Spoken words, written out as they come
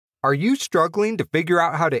Are you struggling to figure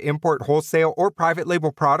out how to import wholesale or private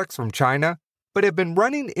label products from China, but have been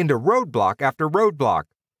running into roadblock after roadblock?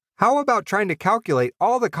 How about trying to calculate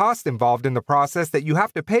all the costs involved in the process that you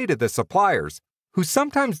have to pay to the suppliers, who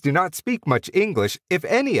sometimes do not speak much English, if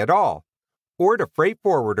any at all, or to freight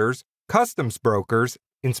forwarders, customs brokers,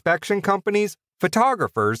 inspection companies,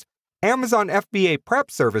 photographers, Amazon FBA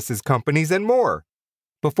prep services companies, and more?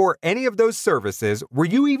 Before any of those services, were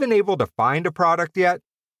you even able to find a product yet?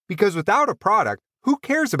 Because without a product, who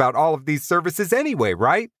cares about all of these services anyway,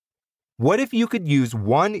 right? What if you could use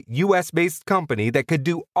one US-based company that could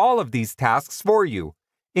do all of these tasks for you,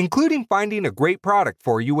 including finding a great product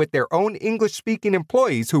for you with their own English-speaking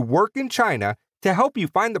employees who work in China to help you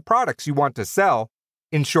find the products you want to sell,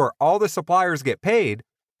 ensure all the suppliers get paid,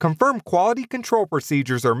 confirm quality control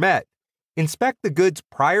procedures are met, inspect the goods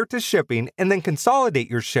prior to shipping, and then consolidate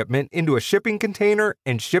your shipment into a shipping container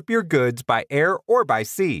and ship your goods by air or by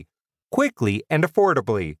sea, quickly and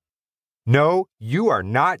affordably? No, you are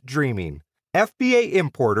not dreaming. FBA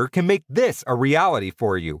Importer can make this a reality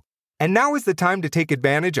for you. And now is the time to take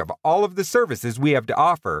advantage of all of the services we have to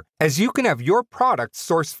offer, as you can have your products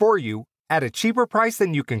sourced for you at a cheaper price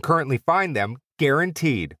than you can currently find them,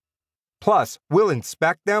 guaranteed. Plus, we'll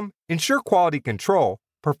inspect them, ensure quality control,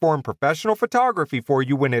 perform professional photography for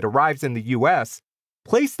you when it arrives in the US,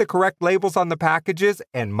 place the correct labels on the packages,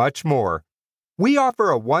 and much more. We offer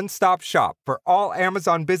a one-stop shop for all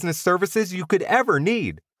Amazon business services you could ever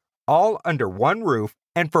need, all under one roof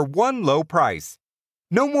and for one low price.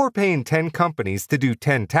 No more paying 10 companies to do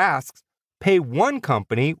 10 tasks. Pay one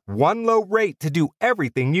company, one low rate to do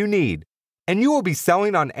everything you need, and you will be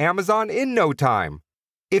selling on Amazon in no time.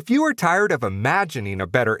 If you are tired of imagining a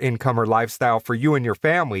better income or lifestyle for you and your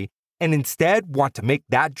family, and instead want to make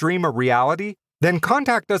that dream a reality, then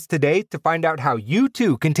contact us today to find out how you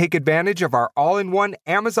too can take advantage of our all-in-one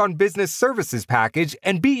Amazon Business Services package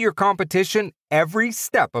and beat your competition every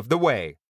step of the way.